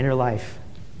 is my inner life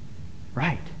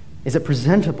right? Is it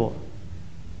presentable?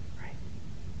 Right?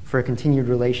 For a continued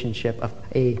relationship of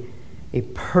a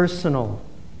personal,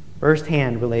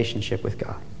 first-hand relationship with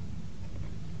God.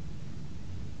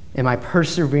 Am I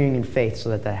persevering in faith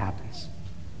so that happens?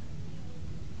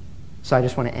 So I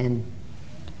just want to end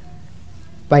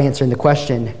by answering the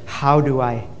question, how do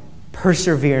I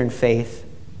persevere in faith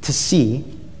to see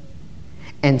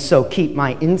and so keep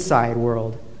my inside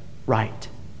world right,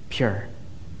 pure,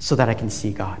 so that I can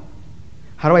see God?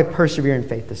 How do I persevere in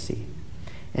faith to see?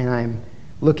 And I'm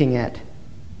looking at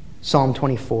Psalm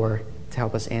 24 to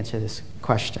help us answer this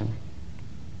question.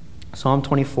 Psalm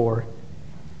 24,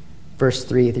 verse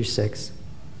 3 through 6.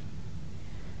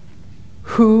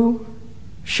 Who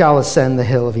shall ascend the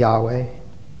hill of Yahweh?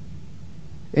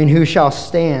 And who shall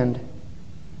stand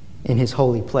in his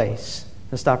holy place?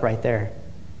 Let's stop right there.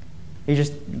 You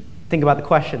just think about the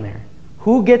question there.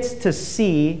 Who gets to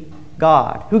see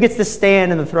God? Who gets to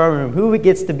stand in the throne room? Who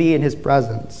gets to be in his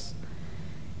presence?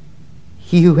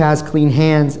 He who has clean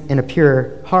hands and a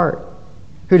pure heart,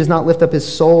 who does not lift up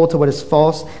his soul to what is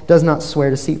false, does not swear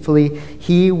deceitfully,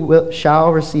 he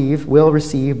will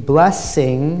receive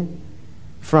blessing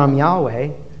from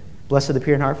Yahweh. Blessed are the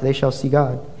pure in heart, for they shall see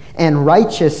God. And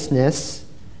righteousness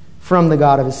from the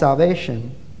God of his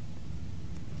salvation.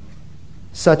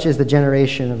 Such is the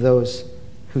generation of those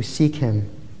who seek him,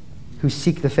 who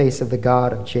seek the face of the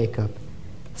God of Jacob.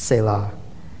 Selah.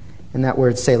 And that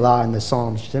word Selah in the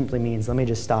Psalms simply means, let me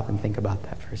just stop and think about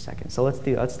that for a second. So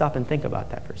let's stop and think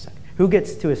about that for a second. Who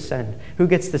gets to ascend? Who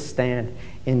gets to stand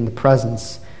in the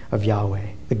presence of Yahweh,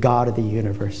 the God of the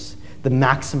universe, the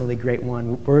maximally great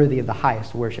one, worthy of the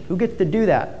highest worship? Who gets to do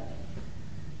that?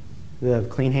 The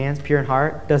clean hands, pure in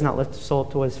heart, does not lift the soul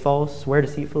to what is false, swear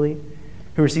deceitfully,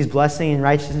 who receives blessing and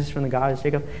righteousness from the God of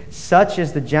Jacob. Such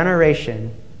is the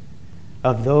generation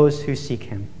of those who seek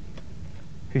him,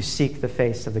 who seek the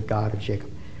face of the God of Jacob.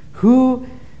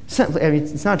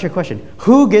 It's not a trick question.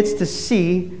 Who gets to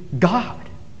see God?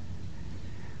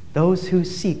 Those who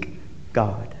seek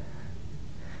God.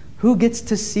 Who gets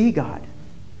to see God?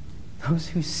 Those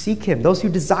who seek him, those who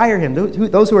desire him,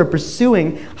 those who are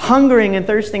pursuing, hungering and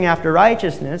thirsting after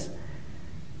righteousness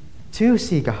to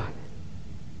see God.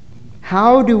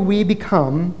 How do we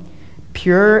become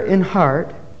pure in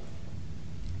heart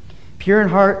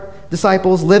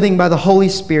disciples living by the Holy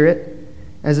Spirit,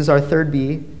 as is our third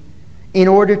B, in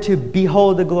order to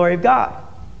behold the glory of God?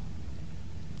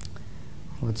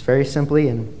 Well, it's very simply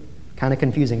and kind of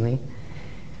confusingly.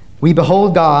 We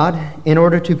behold God in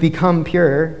order to become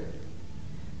pure,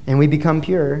 and we become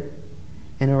pure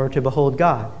in order to behold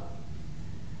God.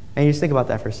 And you just think about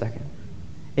that for a second.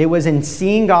 It was in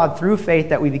seeing God through faith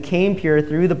that we became pure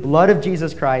through the blood of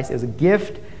Jesus Christ. It was a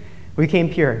gift. We became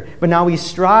pure. But now we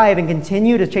strive and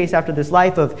continue to chase after this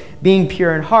life of being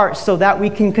pure in heart so that we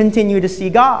can continue to see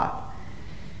God.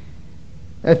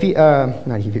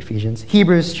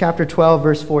 Hebrews chapter 12,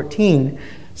 verse 14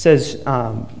 says,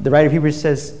 the writer of Hebrews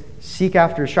says, strive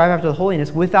after the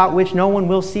holiness without which no one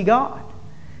will see God.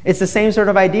 It's the same sort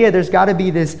of idea. There's got to be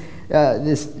this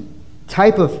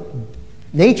type of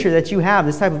nature that you have,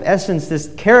 this type of essence,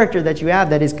 this character that you have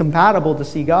that is compatible to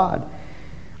see God.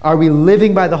 Are we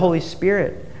living by the Holy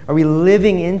Spirit? Are we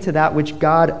living into that which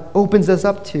God opens us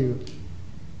up to?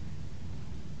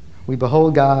 We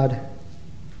behold God,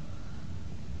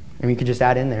 and we could just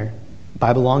add in there,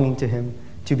 by belonging to him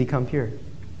to become pure.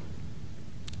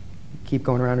 Keep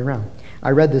going around and around.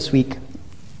 I read this week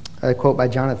a quote by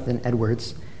Jonathan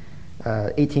Edwards,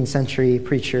 18th century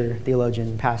preacher,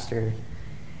 theologian, pastor.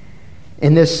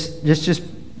 And this just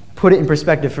put it in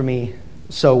perspective for me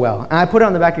so well. And I put it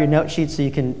on the back of your note sheet so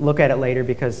you can look at it later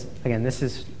because, again, this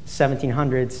is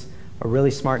 1700s, a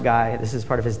really smart guy. This is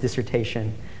part of his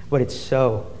dissertation. But it's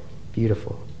so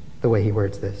beautiful the way he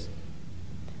words this.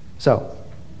 So,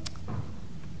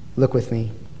 look with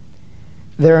me.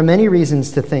 There are many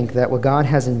reasons to think that what God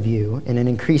has in view in an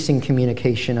increasing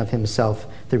communication of himself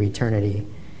through eternity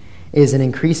is an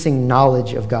increasing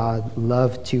knowledge of God,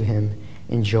 love to him,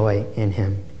 and joy in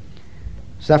him.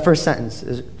 So that first sentence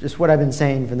is just what I've been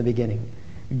saying from the beginning.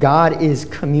 God is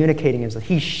communicating himself.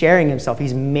 He's sharing himself.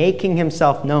 He's making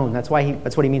himself known. That's what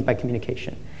he means by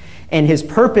communication. And his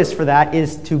purpose for that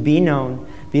is to be known,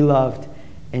 be loved,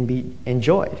 and be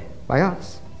enjoyed by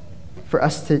us. For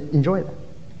us to enjoy that.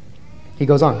 He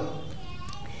goes on.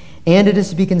 And it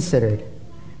is to be considered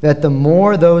that the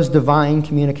more those divine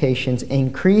communications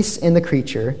increase in the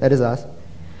creature, that is us,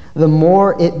 the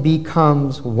more it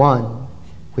becomes one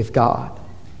with God.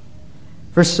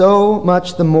 For so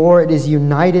much the more it is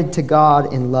united to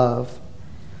God in love,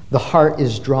 the heart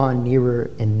is drawn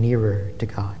nearer and nearer to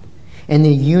God. And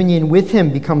the union with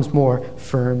him becomes more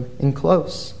firm and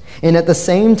close. And at the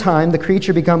same time, the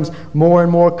creature becomes more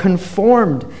and more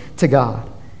conformed to God.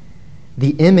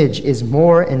 The image is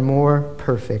more and more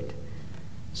perfect.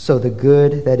 So the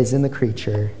good that is in the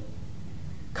creature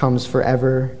comes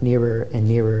forever nearer and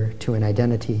nearer to an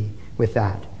identity with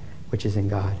that which is in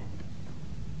God.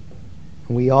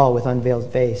 And we all, with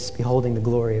unveiled face, beholding the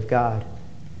glory of God,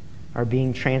 are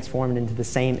being transformed into the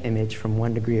same image from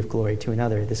one degree of glory to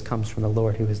another. This comes from the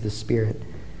Lord, who is the Spirit.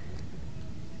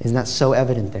 Isn't that so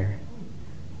evident there?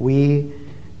 We,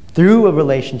 through a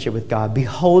relationship with God,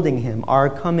 beholding Him, are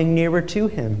coming nearer to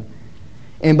Him.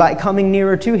 And by coming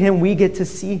nearer to Him, we get to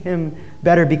see Him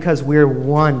better because we're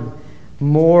one,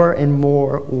 more and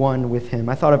more one with Him.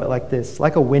 I thought of it like this,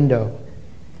 like a window.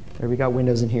 There, we got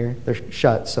windows in here. They're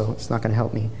shut, so it's not going to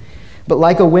help me. But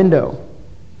like a window,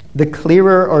 the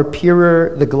clearer or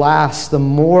purer the glass, the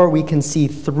more we can see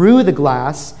through the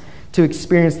glass to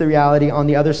experience the reality on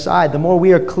the other side. The more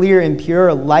we are clear and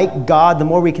pure, like God, the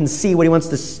more we can see what He wants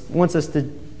us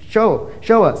to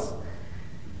show us.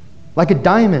 Like a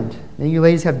diamond. And you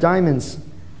ladies have diamonds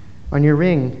on your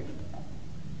ring.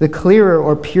 The clearer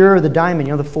or purer the diamond,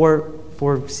 you know the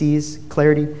four C's,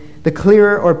 clarity. The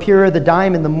clearer or purer the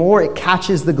diamond, the more it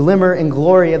catches the glimmer and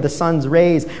glory of the sun's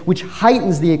rays, which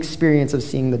heightens the experience of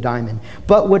seeing the diamond,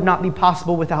 but would not be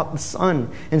possible without the sun,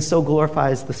 and so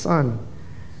glorifies the sun.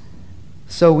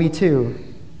 So we too,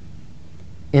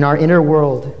 in our inner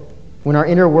world, when our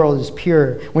inner world is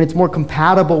pure, when it's more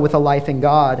compatible with a life in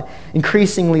God,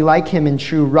 increasingly like Him in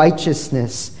true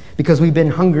righteousness, because we've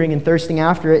been hungering and thirsting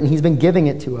after it, and He's been giving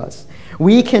it to us,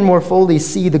 we can more fully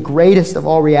see the greatest of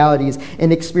all realities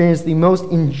and experience the most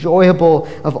enjoyable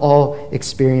of all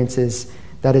experiences.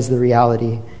 That is the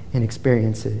reality and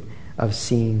experience of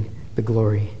seeing the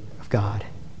glory of God.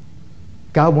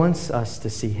 God wants us to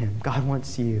see Him. God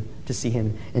wants you to see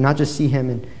Him, and not just see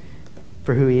Him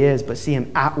for who He is, but see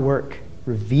Him at work,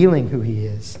 revealing who He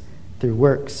is through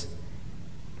works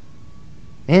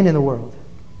and in the world.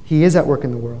 He is at work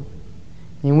in the world.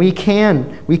 And we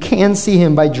can see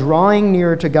Him by drawing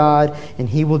nearer to God, and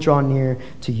He will draw near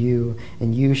to you,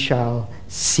 and you shall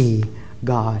see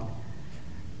God.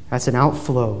 That's an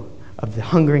outflow of the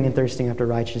hungering and thirsting after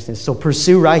righteousness. So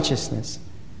pursue righteousness,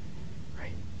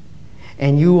 right?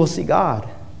 And you will see God,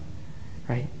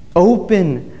 right?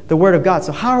 Open the Word of God.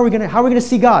 So how are we going to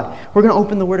see God? We're going to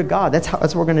open the Word of God. That's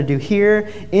what we're going to do here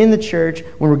in the church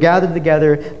when we're gathered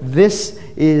together. This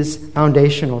is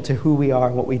foundational to who we are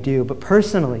and what we do. But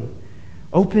personally,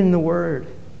 open the Word.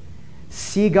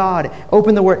 See God.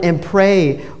 Open the Word and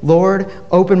pray, Lord,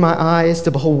 open my eyes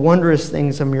to behold wondrous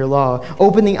things from your law.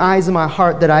 Open the eyes of my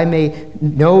heart that I may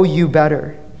know you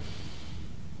better.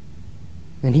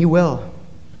 And He will.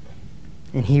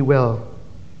 And He will.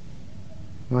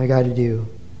 All I got to do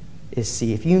is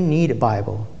see. If you need a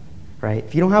Bible, right?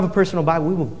 If you don't have a personal Bible,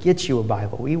 we will get you a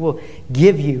Bible. We will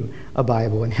give you a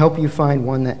Bible and help you find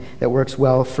one that works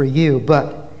well for you.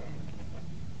 But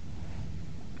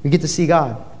we get to see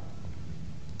God.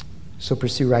 So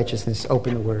pursue righteousness.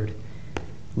 Open the Word.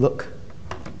 Look,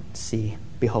 see,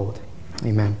 behold.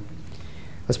 Amen.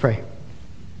 Let's pray.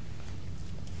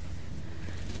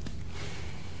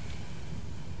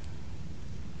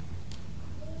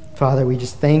 Father, we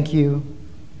just thank you.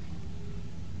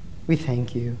 We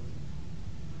thank you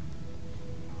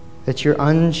that your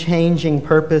unchanging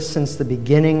purpose since the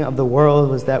beginning of the world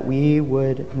was that we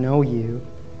would know you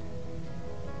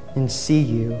and see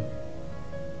you.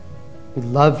 We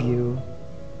love you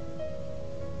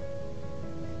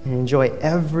and enjoy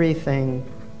everything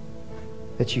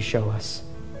that you show us.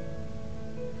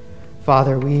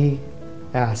 Father, we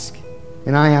ask,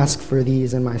 and I ask for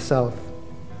these in myself,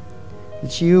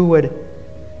 that you would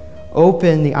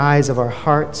open the eyes of our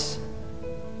hearts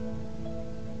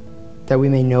that we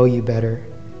may know you better,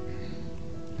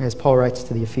 as Paul writes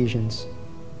to the Ephesians.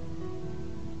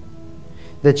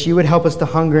 That you would help us to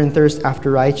hunger and thirst after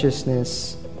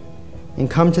righteousness and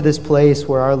come to this place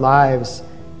where our lives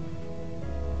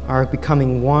are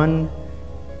becoming one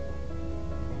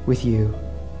with you.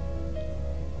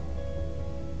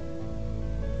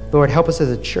 Lord, help us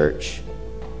as a church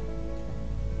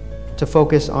to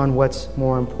focus on what's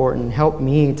more important. Help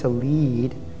me to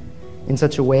lead in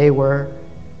such a way where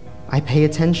I pay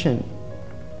attention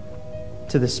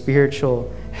to the spiritual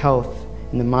health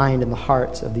in the mind and the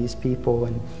hearts of these people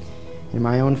and in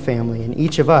my own family, and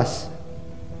each of us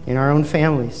in our own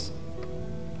families.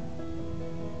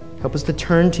 Help us to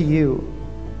turn to you.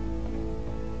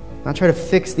 Not try to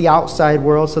fix the outside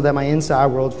world so that my inside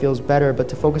world feels better, but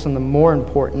to focus on the more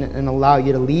important and allow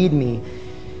you to lead me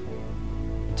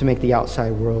to make the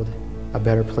outside world a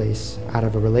better place out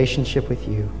of a relationship with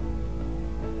you.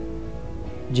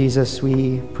 Jesus,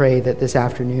 we pray that this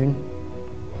afternoon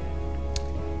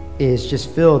is just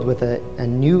filled with a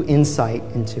new insight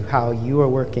into how you are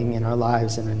working in our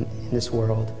lives and in this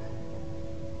world.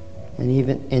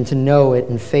 And to know it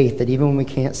in faith that even when we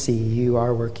can't see, you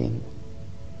are working.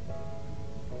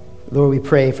 Lord, we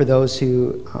pray for those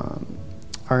who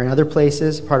are in other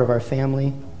places, part of our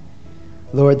family.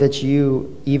 Lord, that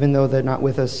you, even though they're not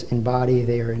with us in body,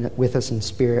 they are with us in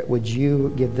spirit, would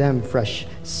you give them fresh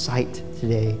sight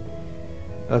today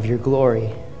of your glory?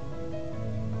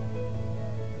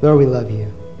 Lord, we love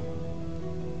you.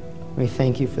 We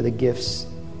thank you for the gifts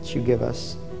that you give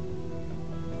us,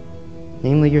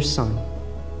 namely your Son,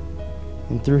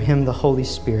 and through him the Holy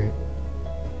Spirit,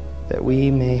 that we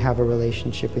may have a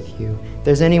relationship with you. If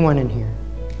there's anyone in here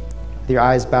with your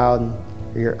eyes bowed,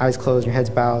 or your eyes closed, your heads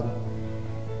bowed,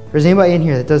 if there's anybody in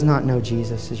here that does not know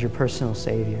Jesus as your personal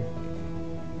Savior,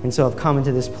 and so have come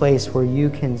into this place where you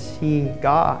can see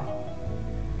God,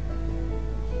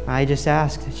 I just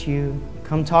ask that you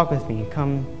come talk with me.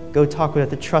 Go talk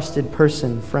with a trusted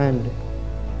person, friend,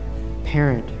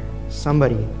 parent,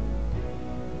 somebody,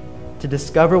 to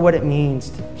discover what it means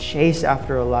to chase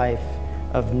after a life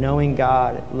of knowing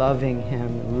God, loving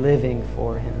him, living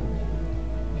for him.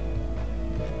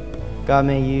 God,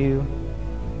 may you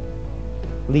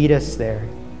lead us there.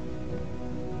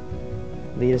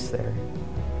 Lead us there.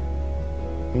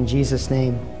 In Jesus'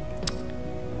 name,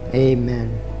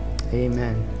 amen.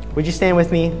 Amen. Would you stand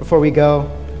with me before we go?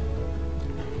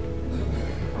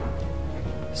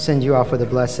 Send you off with a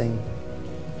blessing.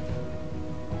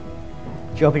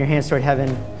 Would you open your hands toward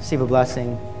heaven, receive a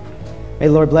blessing? May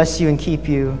the Lord bless you and keep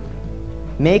you.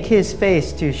 Make his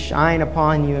face to shine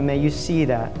upon you, and may you see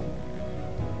that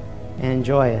and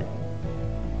enjoy it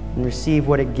and receive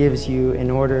what it gives you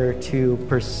in order to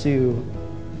pursue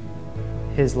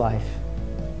his life.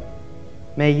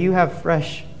 May you have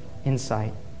fresh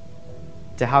insight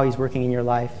to how he's working in your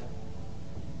life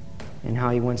and how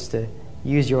he wants to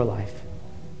use your life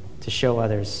to show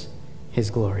others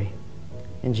his glory.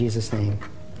 In Jesus' name,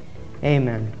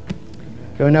 amen.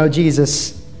 Go know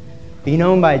Jesus, be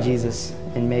known by Jesus,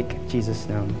 and make Jesus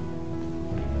known.